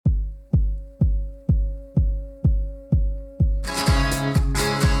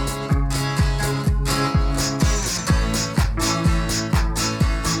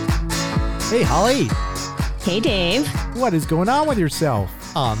Hey, Holly. Hey, Dave. What is going on with yourself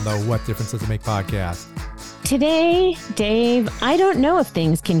on the What Difference Does It Make podcast? Today, Dave, I don't know if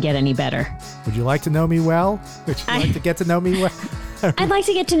things can get any better. Would you like to know me well? Would you like to get to know me well? I'd like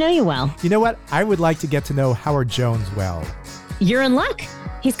to get to know you well. You know what? I would like to get to know Howard Jones well. You're in luck.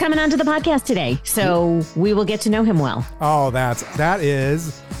 He's coming onto the podcast today, so we will get to know him well. Oh, that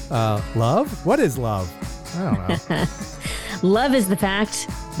is love? What is love? I don't know. Love is the fact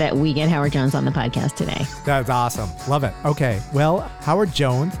that we get Howard Jones on the podcast today. That's awesome. Love it. Okay. Well, Howard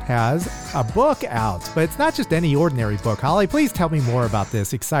Jones has a book out, but it's not just any ordinary book. Holly, please tell me more about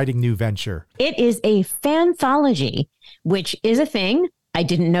this exciting new venture. It is a fanthology, which is a thing. I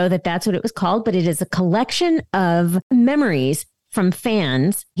didn't know that that's what it was called, but it is a collection of memories from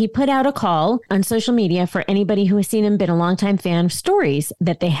fans. He put out a call on social media for anybody who has seen him, been a longtime fan, of stories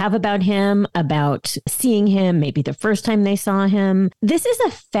that they have about him, about seeing him, maybe the first time they saw him. This is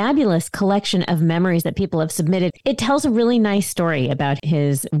a fabulous collection of memories that people have submitted. It tells a really nice story about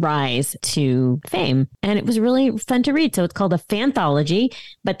his rise to fame, and it was really fun to read. So it's called a fanthology,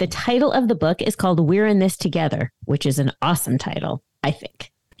 but the title of the book is called We're in This Together, which is an awesome title, I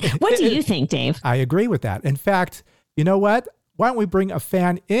think. What do you think, Dave? I agree with that. In fact, you know what? Why don't we bring a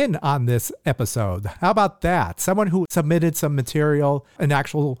fan in on this episode? How about that? Someone who submitted some material, an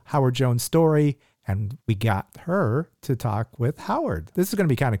actual Howard Jones story, and we got her to talk with Howard. This is going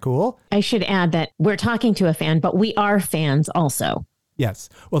to be kind of cool. I should add that we're talking to a fan, but we are fans also. Yes.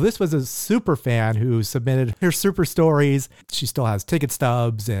 Well, this was a super fan who submitted her super stories. She still has ticket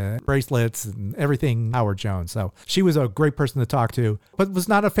stubs and bracelets and everything Howard Jones. So she was a great person to talk to, but was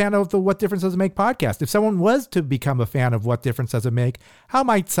not a fan of the What Difference Does It Make podcast. If someone was to become a fan of What Difference Does It Make, how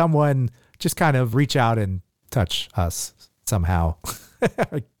might someone just kind of reach out and touch us somehow?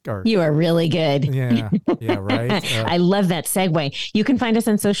 You are really good. Yeah, right. I love that segue. You can find us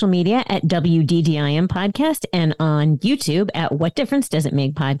on social media at WDDIM Podcast and on YouTube at What Difference Does It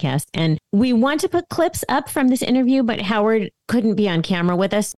Make Podcast. And we want to put clips up from this interview, but Howard couldn't be on camera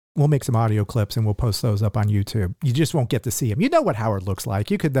with us. We'll make some audio clips and we'll post those up on YouTube. You just won't get to see him. You know what Howard looks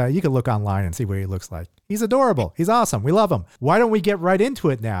like. You could look online and see what he looks like. He's adorable. He's awesome. We love him. Why don't we get right into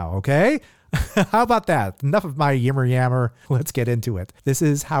it now? Okay. How about that? Enough of my yammer. Let's get into it. This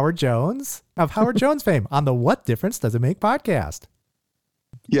is Howard Jones of Howard Jones fame on the What Difference Does It Make podcast.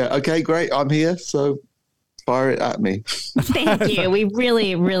 Yeah. Okay, great. I'm here. So fire it at me. Thank you. We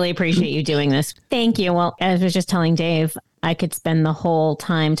really, really appreciate you doing this. Thank you. Well, as I was just telling Dave, I could spend the whole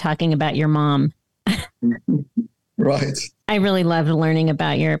time talking about your mom. Right. I really loved learning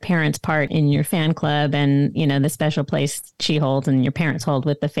about your parents' part in your fan club and, you know, the special place she holds and your parents hold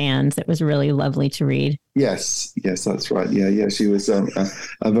with the fans. It was really lovely to read. Yes, that's right. Yeah. She was a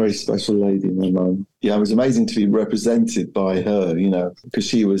very special lady, my mum. Yeah, it was amazing to be represented by her, you know, because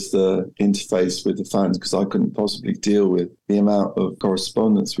she was the interface with the fans, because I couldn't possibly deal with the amount of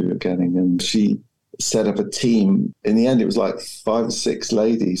correspondence we were getting. And she set up a team. In the end, it was like 5 or 6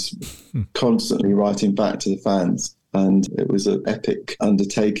 ladies constantly writing back to the fans. And it was an epic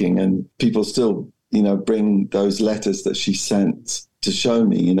undertaking. And people still, you know, bring those letters that she sent to show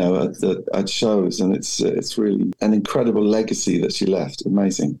me, you know, at shows. And it's really an incredible legacy that she left.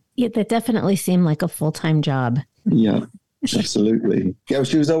 Amazing. Yeah, that definitely seemed like a full-time job. Yeah, absolutely. Yeah,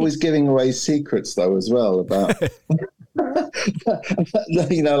 she was always giving away secrets, though, as well, about...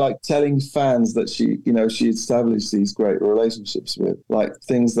 you know, like telling fans that she established these great relationships with, like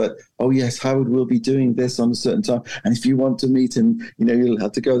things that, oh yes, Howard will be doing this on a certain time, and if you want to meet him, you know, you'll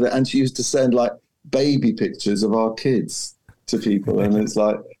have to go there. And she used to send like baby pictures of our kids to people, and it's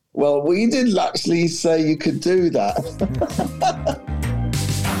like, well, we didn't actually say you could do that.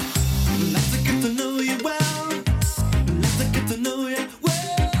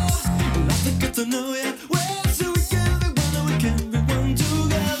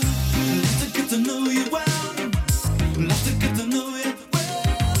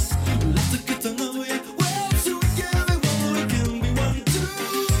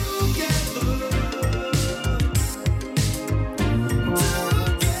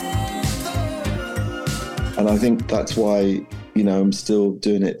 And I think that's why, you know, I'm still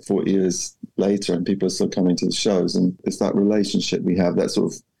doing it 40 years later and people are still coming to the shows. And it's that relationship we have, that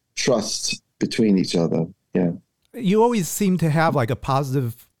sort of trust between each other. Yeah. You always seem to have like a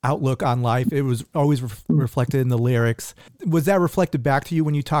positive outlook on life. It was always reflected in the lyrics. Was that reflected back to you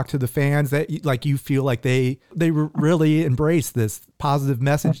when you talk to the fans, that like you feel like they really embrace this positive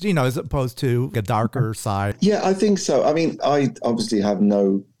message, you know, as opposed to a darker side? Yeah, I think so. I mean, I obviously have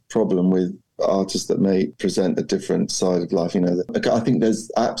no problem with artists that may present a different side of life. I think there's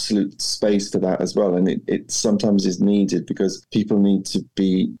absolute space for that as well. And it sometimes is needed because people need to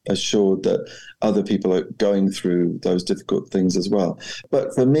be assured that other people are going through those difficult things as well.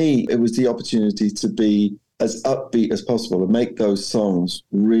 But for me, it was the opportunity to be as upbeat as possible and make those songs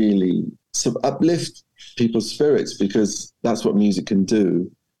really uplift people's spirits, because that's what music can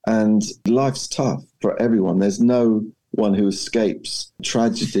do. And life's tough for everyone. There's no one who escapes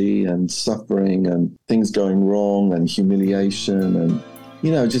tragedy and suffering and things going wrong and humiliation and,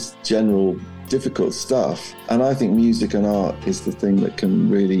 just general difficult stuff. And I think music and art is the thing that can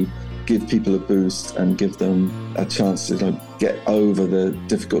really give people a boost and give them a chance to get over the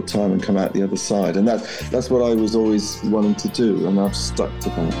difficult time and come out the other side. And that's what I was always wanting to do, and I've stuck to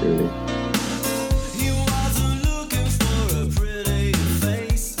that, really.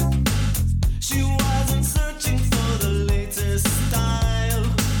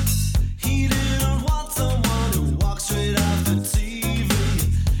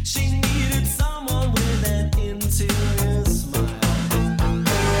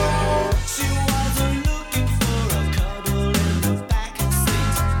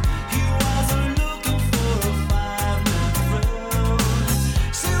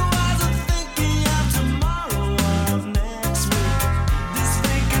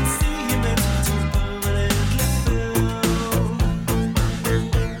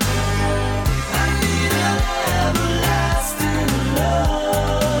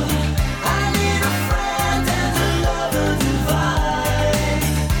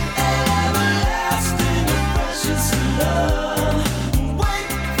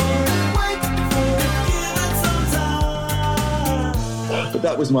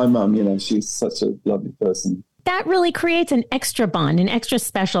 That was my mum, she's such a lovely person. That really creates an extra bond, an extra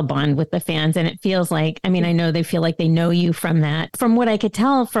special bond with the fans. And it feels like, I know they feel like they know you from that. From what I could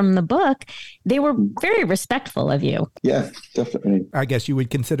tell from the book, they were very respectful of you. Yeah, definitely. I guess you would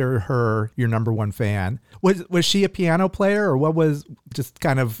consider her your number one fan. Was she a piano player, or what was just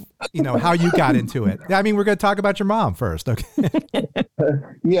kind of, how you got into it? We're going to talk about your mom first. Okay.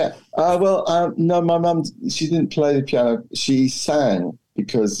 Yeah. No, my mum, she didn't play the piano. She sang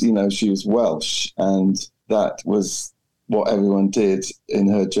because, she was Welsh, and that was what everyone did in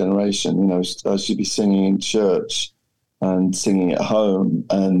her generation. She'd be singing in church and singing at home,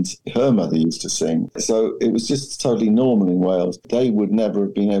 and her mother used to sing. So it was just totally normal in Wales. They would never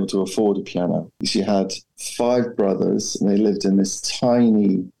have been able to afford a piano. She had 5 brothers, and they lived in this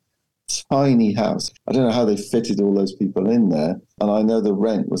tiny house. I don't know how they fitted all those people in there. And I know the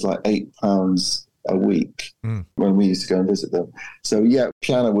rent was like £8 a week when we used to go and visit them. So yeah,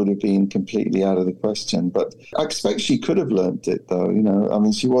 piano would have been completely out of the question. But I expect she could have learnt it though.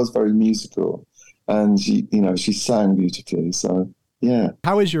 She was very musical, and she sang beautifully. So yeah.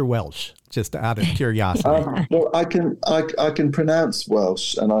 How is your Welsh? Just out of curiosity. Well, I can pronounce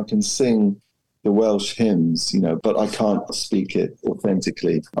Welsh and I can sing the Welsh hymns, but I can't speak it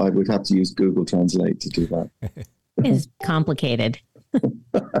authentically. I would have to use Google Translate to do that. It's complicated.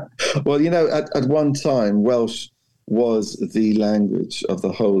 Well, at one time, Welsh was the language of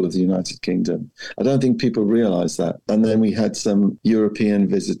the whole of the United Kingdom. I don't think people realize that. And then we had some European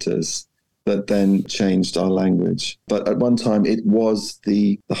visitors that then changed our language. But at one time, it was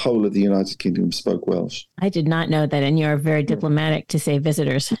the whole of the United Kingdom spoke Welsh. I did not know that, and you're very diplomatic to say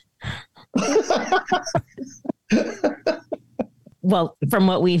visitors. Well, from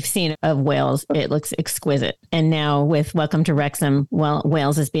what we've seen of Wales, it looks exquisite. And now with Welcome to Wrexham,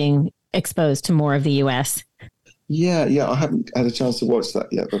 Wales is being exposed to more of the U.S. Yeah, I haven't had a chance to watch that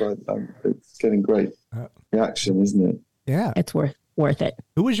yet, but it's getting great reaction, isn't it? Yeah. It's worth it.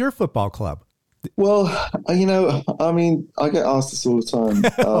 Who was your football club? Well, I get asked this all the time.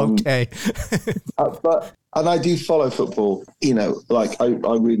 Okay. And I do follow football,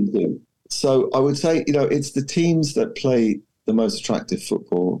 I really do. So I would say, it's the teams that play the most attractive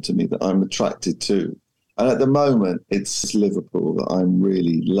football to me that I'm attracted to. And at the moment, it's Liverpool that I'm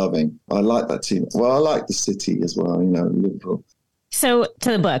really loving. I like that team. Well, I like the city as well, Liverpool. So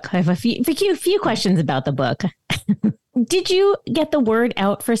to the book, I have a few questions about the book. Did you get the word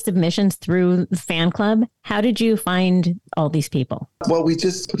out for submissions through the fan club? How did you find all these people? Well, we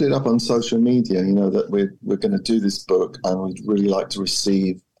just put it up on social media, that we're going to do this book, and we'd really like to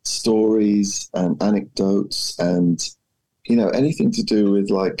receive stories and anecdotes and anything to do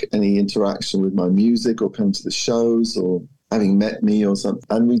with any interaction with my music or come to the shows or having met me or something.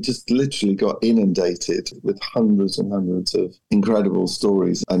 And we just literally got inundated with hundreds and hundreds of incredible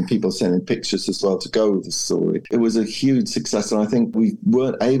stories and people sending pictures as well to go with the story. It was a huge success. And I think we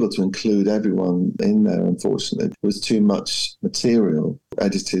weren't able to include everyone in there, unfortunately. It was too much material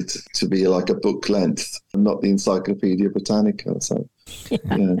edited to be like a book length, not the Encyclopedia Britannica. So,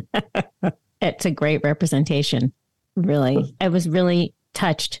 yeah. It's a great representation. Really. I was really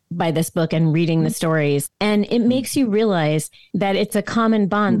touched by this book and reading the stories. And it makes you realize that it's a common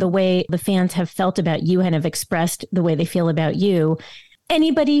bond, the way the fans have felt about you and have expressed the way they feel about you.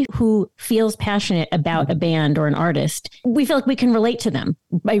 Anybody who feels passionate about a band or an artist, we feel like we can relate to them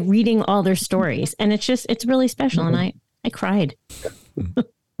by reading all their stories. And it's really special. And I cried.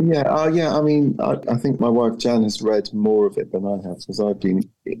 Yeah. I mean, I think my wife Jan has read more of it than I have, because I've been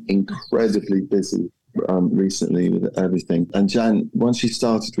incredibly busy recently with everything. And Jan, once she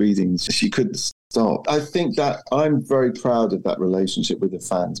started reading, she couldn't stop. I think that I'm very proud of that relationship with the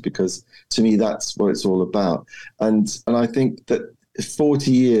fans, because to me, that's what it's all about. And I think that 40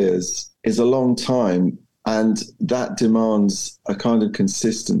 years is a long time, and that demands a kind of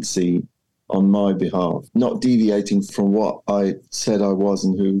consistency on my behalf, not deviating from what I said I was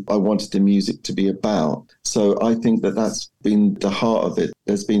and who I wanted the music to be about. So I think that that's been the heart of it.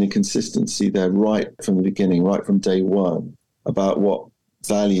 There's been a consistency there right from the beginning, right from day one, about what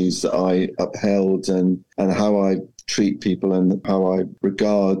values that I upheld and how I treat people and how I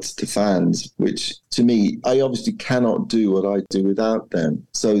regard the fans, which to me, I obviously cannot do what I do without them.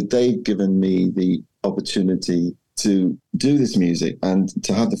 So they've given me the opportunity to do this music and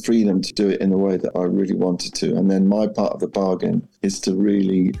to have the freedom to do it in a way that I really wanted to. And then my part of the bargain is to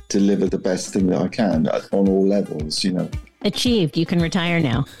really deliver the best thing that I can on all levels, you know. Achieved. You can retire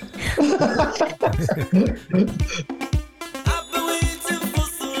now.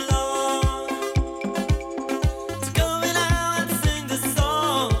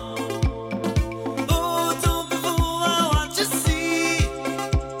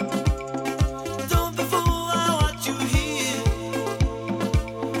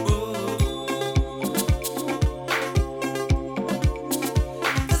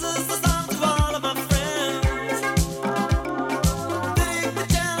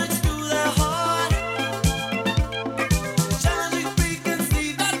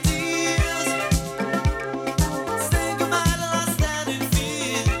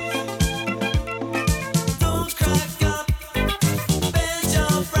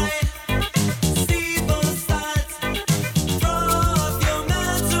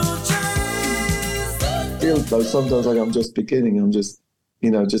 Though sometimes I'm just beginning. I'm just,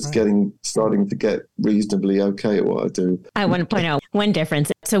 starting to get reasonably okay at what I do. I want to point out one difference.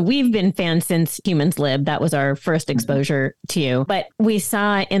 So we've been fans since Humans Live. That was our first exposure to you. But we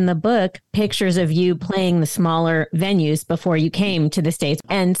saw in the book pictures of you playing the smaller venues before you came to the States.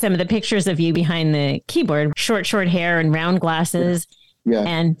 And some of the pictures of you behind the keyboard, short hair and round glasses. Yeah.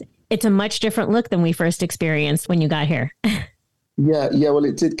 And it's a much different look than we first experienced when you got here. Yeah. Well,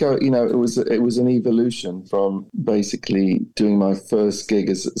 it did go, it was an evolution from basically doing my first gig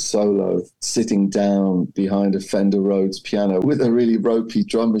as a solo, sitting down behind a Fender Rhodes piano with a really ropey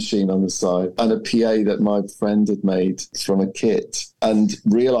drum machine on the side and a PA that my friend had made from a kit, and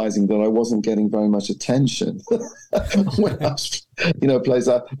realizing that I wasn't getting very much attention when I was, plays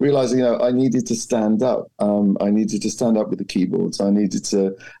out, realizing, I needed to stand up. I needed to stand up with the keyboards. I needed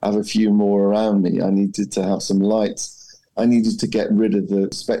to have a few more around me. I needed to have some lights. I needed to get rid of the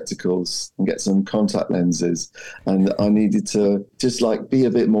spectacles and get some contact lenses. And I needed to just be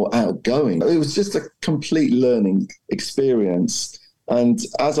a bit more outgoing. It was just a complete learning experience. And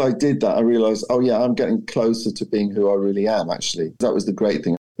as I did that, I realized, I'm getting closer to being who I really am, actually. That was the great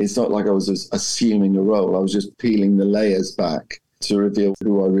thing. It's not like I was just assuming a role. I was just peeling the layers back to reveal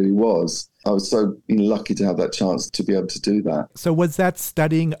who I really was. I was so lucky to have that chance to be able to do that. So was that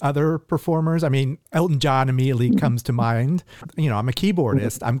studying other performers? I mean, Elton John immediately comes to mind. I'm a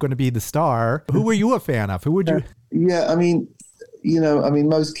keyboardist. I'm going to be the star. Who were you a fan of? Who would you? Yeah, I mean,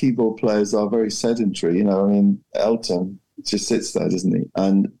 most keyboard players are very sedentary. Elton just sits there, doesn't he?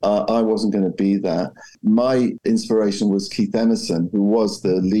 And I wasn't going to be that. My inspiration was Keith Emerson, who was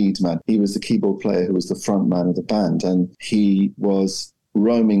the lead man. He was the keyboard player who was the front man of the band. And he was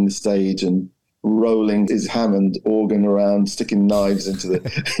roaming the stage and rolling his Hammond organ around, sticking knives into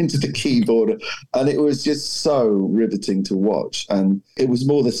the keyboard. And it was just so riveting to watch. And it was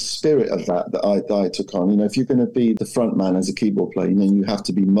more the spirit of that I took on. If you're going to be the front man as a keyboard player, you have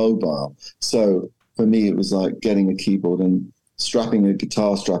to be mobile. So for me, it was like getting a keyboard and strapping a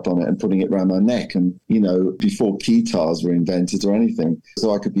guitar strap on it and putting it around my neck. And, before guitars were invented or anything.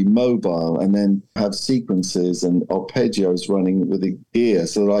 So I could be mobile and then have sequences and arpeggios running with the ear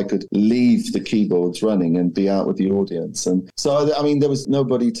so that I could leave the keyboards running and be out with the audience. And so, there was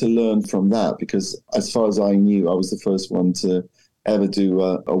nobody to learn from that, because as far as I knew, I was the first one to ever do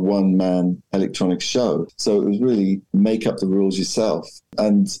a one-man electronic show. So it was really make up the rules yourself.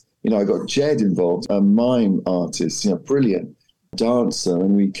 And, I got Jed involved, a mime artist, brilliant dancer,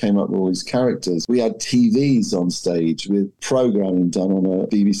 and we came up with all these characters. We had TVs on stage with programming done on a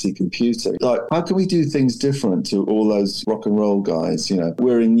BBC computer. Like, how can we do things different to all those rock and roll guys?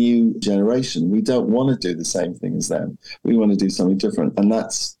 We're a new generation. We don't want to do the same thing as them. We want to do something different. And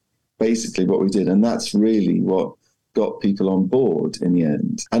that's basically what we did. And that's really what got people on board in the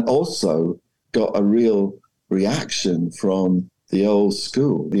end. And also got a real reaction from the old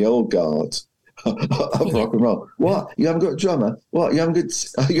school, the old guard of rock and roll. What? You haven't got a drummer? What? You haven't got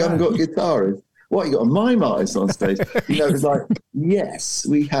a guitarist? What? You got a mime artist on stage? It's like, yes,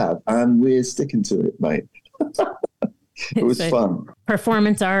 we have, and we're sticking to it, mate. It was fun.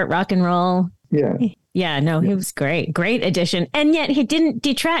 Performance art, rock and roll. Yeah. Yeah, no, he was great. Great addition. And yet he didn't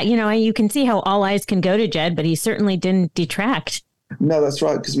detract. You can see how all eyes can go to Jed, but he certainly didn't detract. No, that's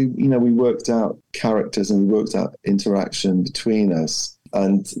right, because we worked out characters and we worked out interaction between us.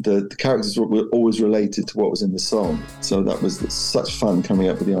 And the characters were always related to what was in the song. So that was such fun coming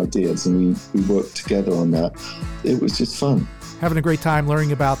up with the ideas, and we worked together on that. It was just fun. Having a great time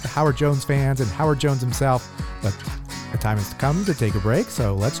learning about the Howard Jones fans and Howard Jones himself. But the time has come to take a break,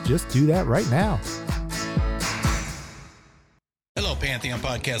 so let's just do that right now. Hello, Pantheon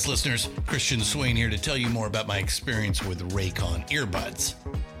podcast listeners. Christian Swain here to tell you more about my experience with Raycon earbuds.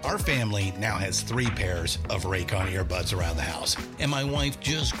 Our family now has 3 pairs of Raycon earbuds around the house, and my wife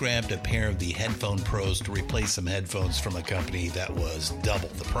just grabbed a pair of the Headphone Pros to replace some headphones from a company that was double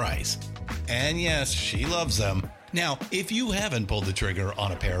the price. And yes, she loves them. Now, if you haven't pulled the trigger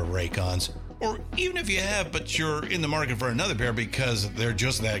on a pair of Raycons, or even if you have, but you're in the market for another pair because they're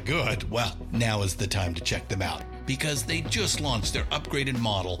just that good, well, now is the time to check them out, because they just launched their upgraded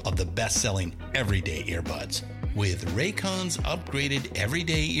model of the best-selling everyday earbuds. With Raycon's upgraded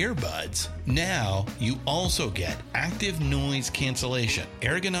everyday earbuds, now you also get active noise cancellation,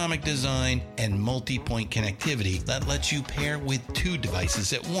 ergonomic design, and multi-point connectivity that lets you pair with 2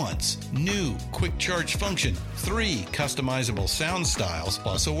 devices at once. New quick charge function, 3 customizable sound styles,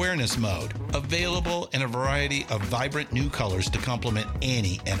 plus awareness mode. Available in a variety of vibrant new colors to complement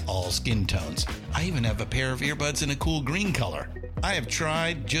any and all skin tones. I even have a pair of earbuds in a cool green color. I have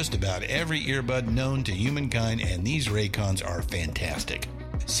tried just about every earbud known to humankind, and these Raycons are fantastic.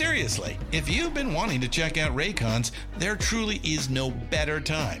 Seriously, if you've been wanting to check out Raycons, there truly is no better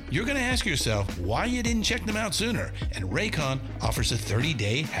time. You're going to ask yourself why you didn't check them out sooner, and Raycon offers a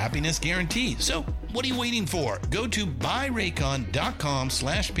 30-day happiness guarantee. So what are you waiting for? Go to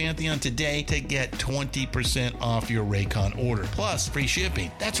buyraycon.com/Pantheon today to get 20% off your Raycon order, plus free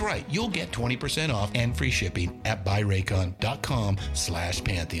shipping. That's right, you'll get 20% off and free shipping at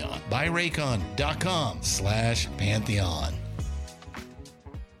buyraycon.com/Pantheon. buyraycon.com/Pantheon.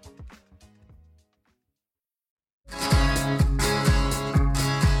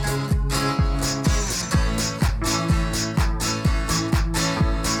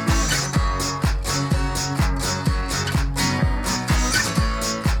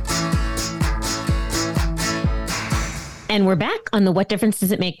 And we're back on the What Difference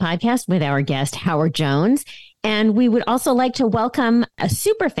Does It Make podcast with our guest, Howard Jones. And we would also like to welcome a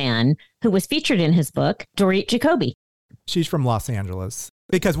super fan who was featured in his book, Dorit Jacoby. She's from Los Angeles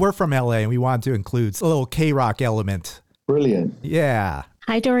because we're from LA and we wanted to include a little K-Rock element. Brilliant. Yeah.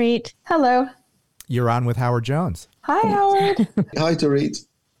 Hi, Dorit. Hello. You're on with Howard Jones. Hi, Howard. Hi, Dorit.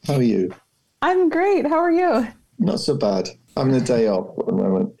 How are you? I'm great. How are you? Not so bad. Having a day off at the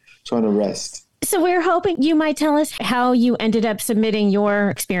moment, trying to rest. So we're hoping you might tell us how you ended up submitting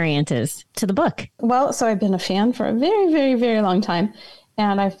your experiences to the book. Well, so I've been a fan for a very, very, very long time.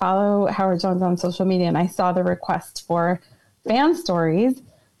 And I follow Howard Jones on social media, and I saw the request for fan stories.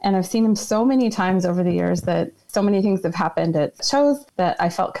 And I've seen him so many times over the years that so many things have happened at shows that I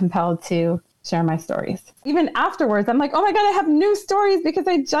felt compelled to share my stories. Even afterwards, I'm like, oh my God, I have new stories because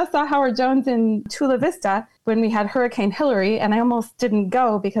I just saw Howard Jones in Chula Vista when we had Hurricane Hillary, and I almost didn't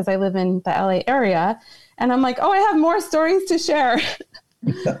go because I live in the LA area. And I'm like, oh, I have more stories to share.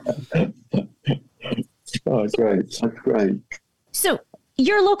 Oh, great. That's great. So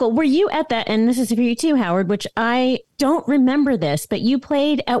you're local. Were you at that? And this is for you too, Howard, which I don't remember this, but you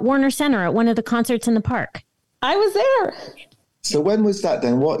played at Warner Center at one of the concerts in the park. I was there. So when was that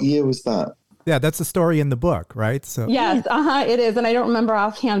then? What year was that? Yeah, that's the story in the book, right? So Yes, it is. And I don't remember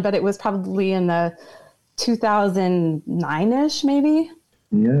offhand, but it was probably in the 2009-ish, maybe.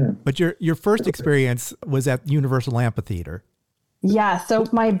 Yeah. But your first experience was at Universal Amphitheater. Yeah. So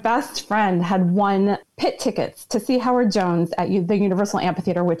my best friend had won pit tickets to see Howard Jones at the Universal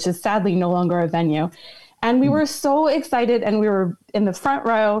Amphitheater, which is sadly no longer a venue. And we were so excited, and we were in the front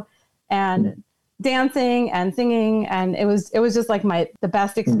row and dancing and singing. And it was just like the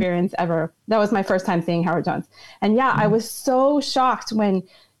best experience ever. That was my first time seeing Howard Jones. And yeah, I was so shocked when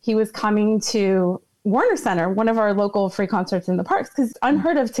he was coming to Warner Center, one of our local free concerts in the parks, because it's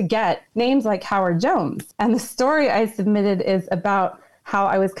unheard of to get names like Howard Jones. And the story I submitted is about how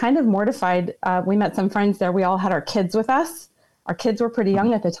I was kind of mortified. We met some friends there. We all had our kids with us. Our kids were pretty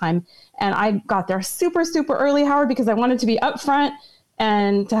young at the time. And I got there super, super early, Howard, because I wanted to be up front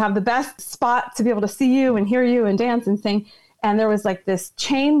and to have the best spot to be able to see you and hear you and dance and sing. And there was like this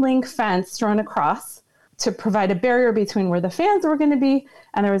chain link fence thrown across to provide a barrier between where the fans were going to be.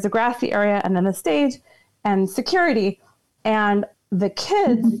 And there was a grassy area and then the stage and security. And the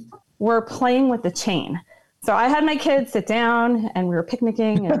kids were playing with the chain. So I had my kids sit down and we were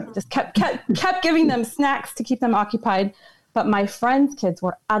picnicking and just kept giving them snacks to keep them occupied. But my friends' kids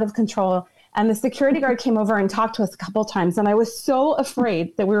were out of control. And the security guard came over and talked to us a couple of times. And I was so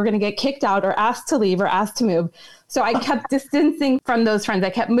afraid that we were going to get kicked out or asked to leave or asked to move. So I kept distancing from those friends. I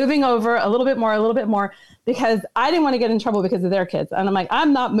kept moving over a little bit more, because I didn't want to get in trouble because of their kids. And I'm like,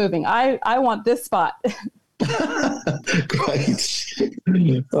 I'm not moving. I want this spot. Great.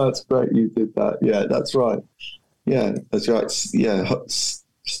 That's great. You did that. Yeah, that's right. Yeah, that's right. Yeah,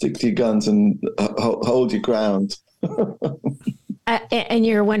 stick to your guns and hold your ground. And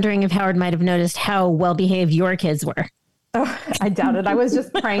you're wondering if Howard might have noticed how well behaved your kids were. Oh, I doubt it. I was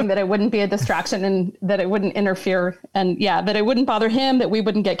just praying that it wouldn't be a distraction and that it wouldn't interfere. And yeah, that it wouldn't bother him, that we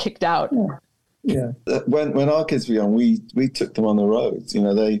wouldn't get kicked out. Yeah. When our kids were young, we took them on the roads. You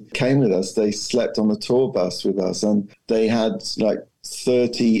know, they came with us. They slept on the tour bus with us, and they had like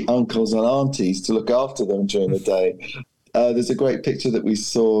 30 uncles and aunties to look after them during the day. There's a great picture that we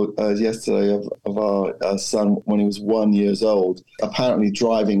saw yesterday of our son when he was 1 year old, apparently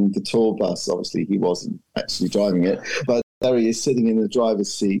driving the tour bus. Obviously, he wasn't actually driving it, but there he is sitting in the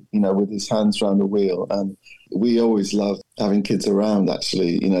driver's seat, you know, with his hands around the wheel. And we always love having kids around,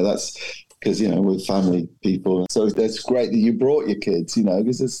 actually. You know, that's because, you know, we're family people. So that's great that you brought your kids, you know,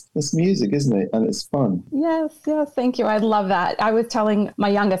 because it's music, isn't it? And it's fun. Yes, thank you. I love that. I was telling my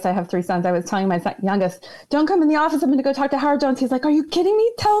youngest, I have 3 sons, I was telling my youngest, don't come in the office, I'm going to go talk to Howard Jones. He's like, are you kidding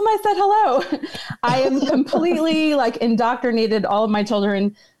me? Tell him I said hello. I am completely like indoctrinated all of my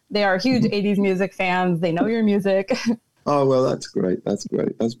children. They are huge 80s music fans. They know your music. Oh, well, that's great. That's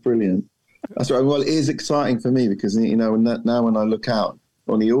great. That's brilliant. That's right. Well, it is exciting for me because, you know, now when I look out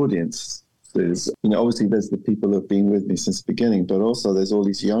on the audience, there's, you know, obviously there's the people who have been with me since the beginning, but also there's all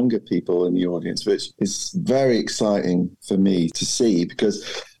these younger people in the audience, which is very exciting for me to see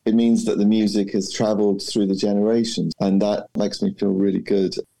because it means that the music has traveled through the generations, and that makes me feel really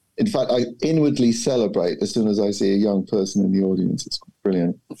good. In fact, I inwardly celebrate as soon as I see a young person in the audience. It's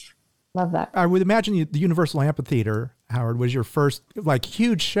brilliant. Love that. I would imagine the Universal Amphitheater, Howard, was your first like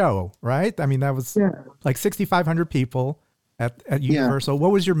huge show, right? I mean, that was like 6,500 people at Universal.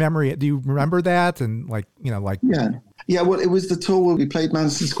 What was your memory? Do you remember that? And like, you know, like... Yeah, well, it was the tour where we played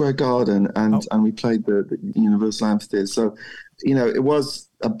Madison Square Garden and we played the Universal Amphitheater. So, you know, it was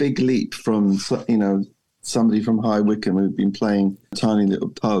a big leap from, you know, somebody from High Wycombe who'd been playing tiny little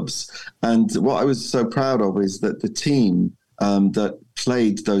pubs. And what I was so proud of is that the team that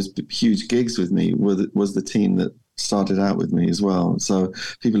played those huge gigs with me was the team that started out with me as well. So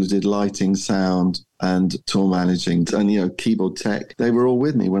people who did lighting, sound, and tour managing, and, you know, keyboard tech, they were all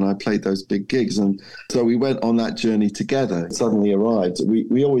with me when I played those big gigs. And so we went on that journey together. It suddenly arrived.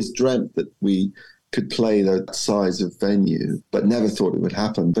 We always dreamt that we could play that size of venue, but never thought it would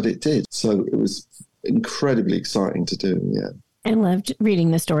happen. But it did. So it was incredibly exciting to do. Yeah. I loved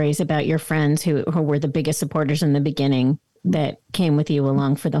reading the stories about your friends who were the biggest supporters in the beginning that came with you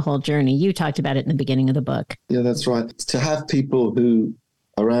along for the whole journey. You talked about it in the beginning of the book. Yeah, that's right. To have people who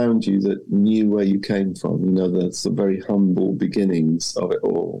around you that knew where you came from, you know, the very humble beginnings of it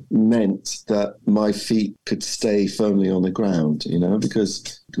all, meant that my feet could stay firmly on the ground, you know,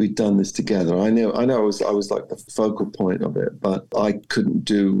 because we'd done this together. I know I was like the focal point of it, but I couldn't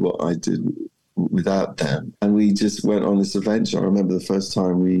do what I did without them. And we just went on this adventure. I remember the first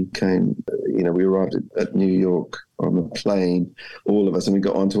time we came, you know, we arrived at New York on a plane, all of us, and we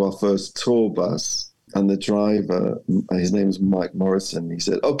got onto our first tour bus. And the driver, his name was Mike Morrison, he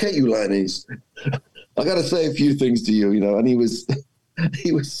said, "Okay, you Lannies, I got to say a few things to you," you know, and he was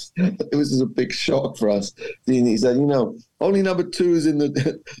it was just a big shock for us. He said, only number 2 is in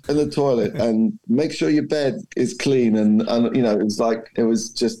the toilet, and make sure your bed is clean. And it was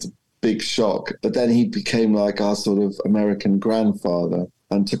just a big shock. But then he became like our sort of American grandfather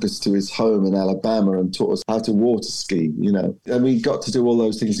and took us to his home in Alabama and taught us how to water ski, and we got to do all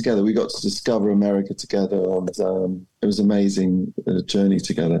those things together. We got to discover America together, and it was amazing journey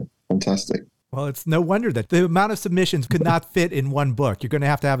together. Fantastic. Well, it's no wonder that the amount of submissions could not fit in one book. You're going to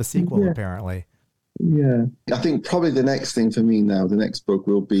have a sequel, apparently. Yeah. I think probably the next thing for me now, the next book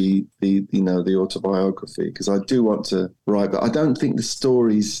will be the autobiography, because I do want to write, but I don't think the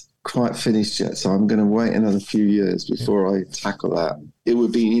story's quite finished yet. So I'm going to wait another few years before I tackle that. It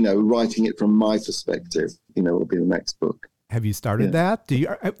would be, writing it from my perspective, will be the next book. Have you started that?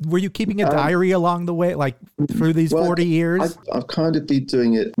 Were you keeping a diary along the way, like through these 40 years? I've kind of been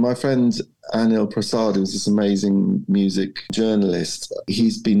doing it. My friend Anil Prasad, who's this amazing music journalist,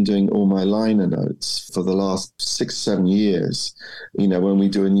 he's been doing all my liner notes for the last 6-7 years, when we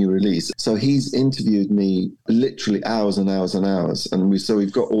do a new release. So he's interviewed me literally hours and hours and hours. And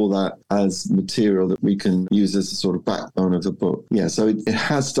we've got all that as material that we can use as a sort of backbone of the book. Yeah, so it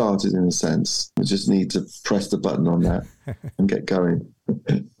has started in a sense. We just need to press the button on that and get going.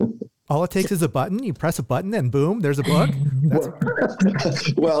 All it takes is a button. You press a button and boom, there's a book.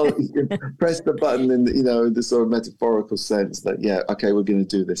 Well, you press the button in the sort of metaphorical sense that, we're going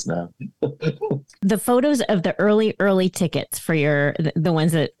to do this now. The photos of the early tickets for the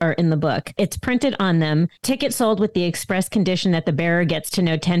ones that are in the book, it's printed on them. Tickets sold with the express condition that the bearer gets to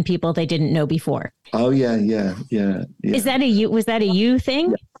know 10 people they didn't know before. Oh, yeah. Was that a you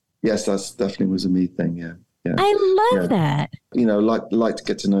thing? Yes, that definitely was a me thing, yeah. Yeah. I love that. Like to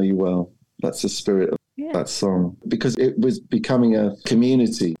get to know you well. That's the spirit of that song. Because it was becoming a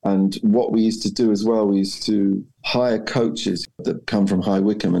community. And what we used to do as well, we used to hire coaches that come from High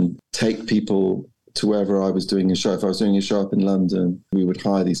Wycombe and take people to wherever I was doing a show. If I was doing a show up in London, we would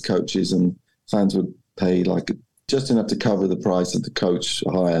hire these coaches, and fans would pay just enough to cover the price of the coach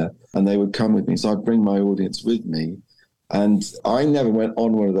hire. And they would come with me. So I'd bring my audience with me. And I never went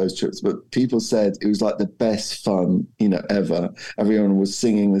on one of those trips, but people said it was like the best fun, ever. Everyone was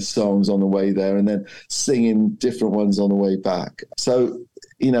singing the songs on the way there and then singing different ones on the way back. So,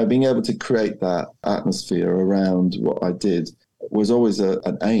 being able to create that atmosphere around what I did was always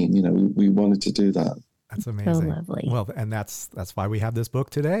an aim. We wanted to do that. That's amazing. So lovely. Well, and that's why we have this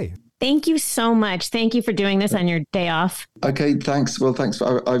book today. Thank you so much. Thank you for doing this on your day off. Okay, thanks. Well, thanks.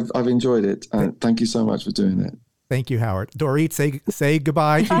 I've enjoyed it. Thank you so much for doing it. Thank you, Howard. Dorit, say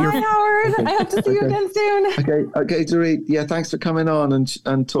goodbye to your... Hi, Howard. I hope to see you again soon. Okay, Dorit. Yeah, thanks for coming on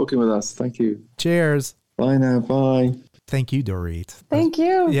and talking with us. Thank you. Cheers. Bye now. Bye. Thank you, Dorit. Thank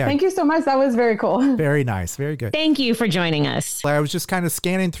you. Yeah. Thank you so much. That was very cool. Very nice. Very good. Thank you for joining us. I was just kind of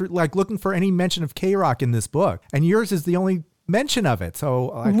scanning through, looking for any mention of K-Rock in this book. And yours is the only mention of it.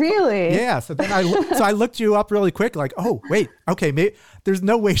 So really? Yeah. So then I looked you up really quick, oh, wait, okay, maybe there's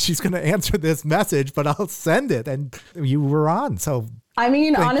no way she's going to answer this message, but I'll send it. And you were on. So I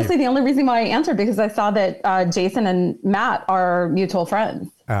mean, honestly, the only reason why I answered because I saw that Jason and Matt are mutual friends.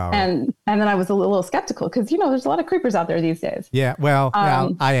 Oh. And then I was a little skeptical because, there's a lot of creepers out there these days. Yeah, well,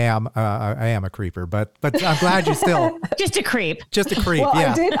 I am a creeper, but I'm glad you still just a creep. Just a creep. Well,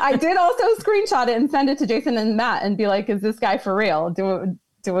 yeah. I did also screenshot it and send it to Jason and Matt and be like, "Is this guy for real?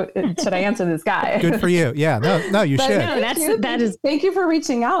 Should I answer this guy?" Good for you. Yeah, no, you should. No, that is. Thank you for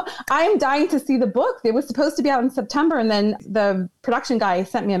reaching out. I am dying to see the book. It was supposed to be out in September, and then the production guy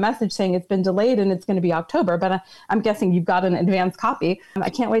sent me a message saying it's been delayed and it's going to be October. But I'm guessing you've got an advanced copy. I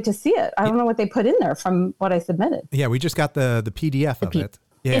can't wait to see it. I don't know what they put in there from what I submitted. Yeah, we just got the PDF of it.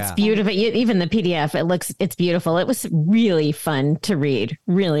 Yeah. It's beautiful. Even the PDF, it's beautiful. It was really fun to read.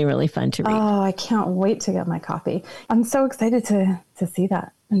 Really, really fun to read. Oh, I can't wait to get my copy. I'm so excited to see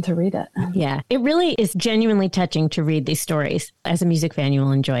that and to read it. Yeah, it really is genuinely touching to read these stories. As a music fan, you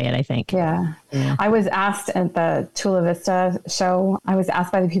will enjoy it, I think. Yeah. I was asked at the Chula Vista show, I was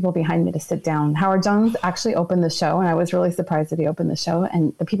asked by the people behind me to sit down. Howard Jones actually opened the show, and I was really surprised that he opened the show.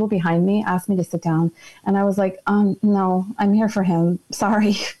 And the people behind me asked me to sit down. And I was like, no, I'm here for him.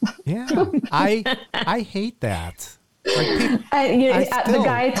 Sorry. Yeah, I hate that. The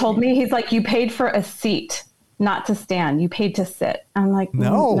guy told me, he's like, you paid for a seat, not to stand. You paid to sit. I'm like,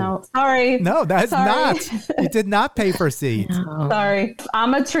 no, sorry. No, that's not. You did not pay for a seat. No. Sorry.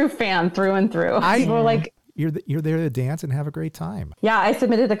 I'm a true fan through and through. We're like, you're there to dance and have a great time. Yeah, I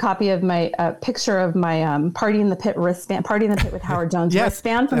submitted a copy of my picture of my Party in the Pit wristband, Party in the Pit with Howard Jones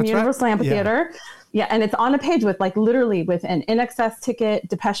wristband from Universal Amphitheater. Yeah, and it's on a page with literally with an INXS ticket,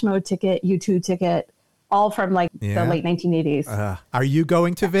 Depeche Mode ticket, U2 ticket, all from like the late 1980s. Are you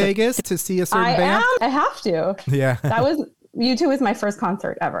going to Vegas to see a certain band? I have to. Yeah. U2 was my first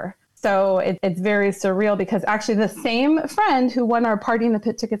concert ever. So it's very surreal because actually the same friend who won our Party in the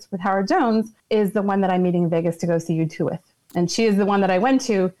Pit tickets with Howard Jones is the one that I'm meeting in Vegas to go see U2 with. And she is the one that I went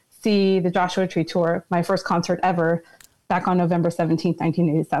to see the Joshua Tree tour, my first concert ever, back on November 17th,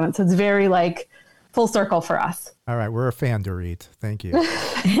 1987. So it's very like full circle for us. All right. We're a fan, Dorit. Thank you.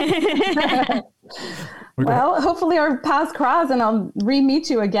 Well, hopefully our paths cross and I'll re-meet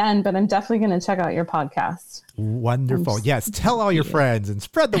you again, but I'm definitely going to check out your podcast. Wonderful. Yes. Tell all your friends and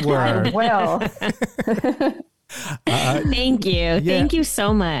spread the word. I will. Thank you. Yeah. Thank you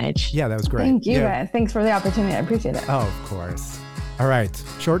so much. Yeah, that was great. Thank you guys. Thanks for the opportunity. I appreciate it. Oh, of course. All right.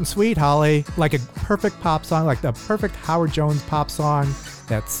 Short and sweet, Holly. Like a perfect pop song, like the perfect Howard Jones pop song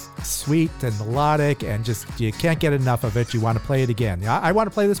that's sweet and melodic and just you can't get enough of it. You want to play it again. I want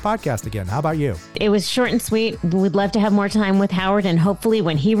to play this podcast again. How about you? It was short and sweet. We'd love to have more time with Howard, and hopefully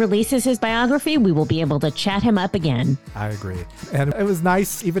when he releases his biography, we will be able to chat him up again. I agree. And it was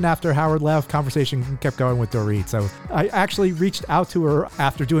nice, even after Howard left, conversation kept going with Dorit. So I actually reached out to her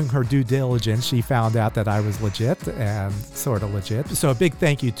after doing her due diligence. She found out that I was legit and sort of legit. So a big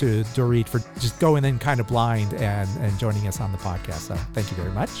thank you to Dorit for just going in kind of blind and joining us on the podcast. So thank you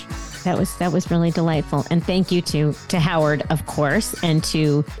very much. That was really delightful. And thank you to Howard, of course, and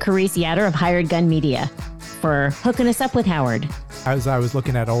to Carice Yatter of Hired Gun Media for hooking us up with Howard. As I was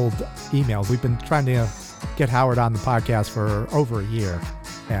looking at old emails, we've been trying to get Howard on the podcast for over a year,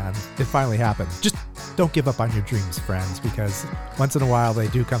 and it finally happened. Just don't give up on your dreams, friends, because once in a while they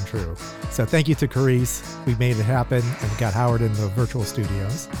do come true. So thank you to Carice. We made it happen and got Howard in the virtual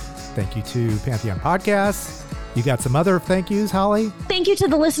studios. Thank you to Pantheon Podcasts. You got some other thank yous, Holly? Thank you to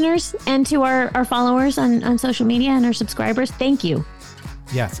the listeners and to our followers on social media and our subscribers. Thank you.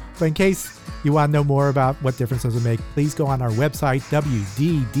 Yes. But in case you want to know more about what difference does it make, please go on our website,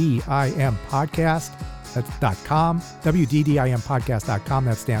 WDDIMpodcast.com. WDDIMpodcast.com.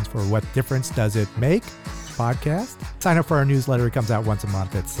 That stands for What Difference Does It Make? Podcast. Sign up for our newsletter. It comes out once a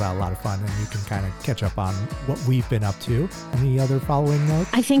month. It's a lot of fun, and you can kind of catch up on what we've been up to. Any other following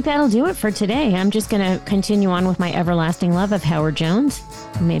notes? I think that'll do it for today. I'm just going to continue on with my everlasting love of Howard Jones.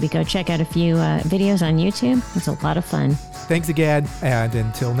 Maybe go check out a few videos on YouTube. It's a lot of fun. Thanks again, and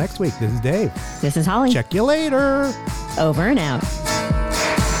until next week, this is Dave. This is Holly. Check you later. Over and out.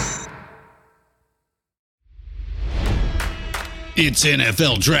 It's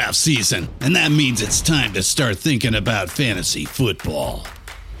NFL draft season, and that means it's time to start thinking about fantasy football.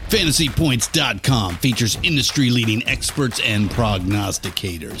 FantasyPoints.com features industry-leading experts and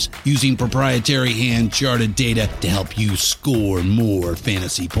prognosticators using proprietary hand-charted data to help you score more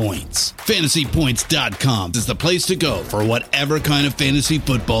fantasy points. FantasyPoints.com is the place to go for whatever kind of fantasy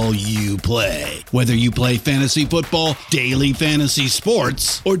football you play. Whether you play fantasy football, daily fantasy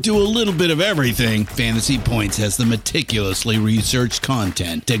sports, or do a little bit of everything, Fantasy Points has the meticulously researched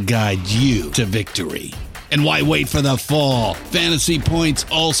content to guide you to victory. And why wait for the fall? Fantasy Points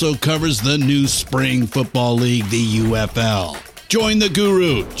also covers the new spring football league, the UFL. Join the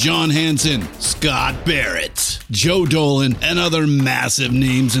guru, John Hansen, Scott Barrett, Joe Dolan, and other massive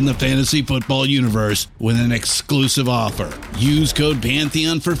names in the fantasy football universe with an exclusive offer. Use code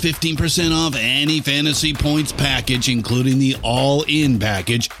Pantheon for 15% off any Fantasy Points package, including the all-in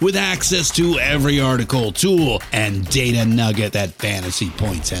package, with access to every article, tool, and data nugget that Fantasy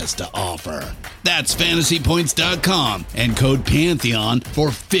Points has to offer. That's FantasyPoints.com and code Pantheon for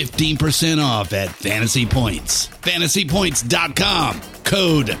 15% off at Fantasy Points. FantasyPoints.com,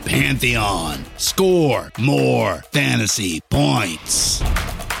 code Pantheon. Score more fantasy points.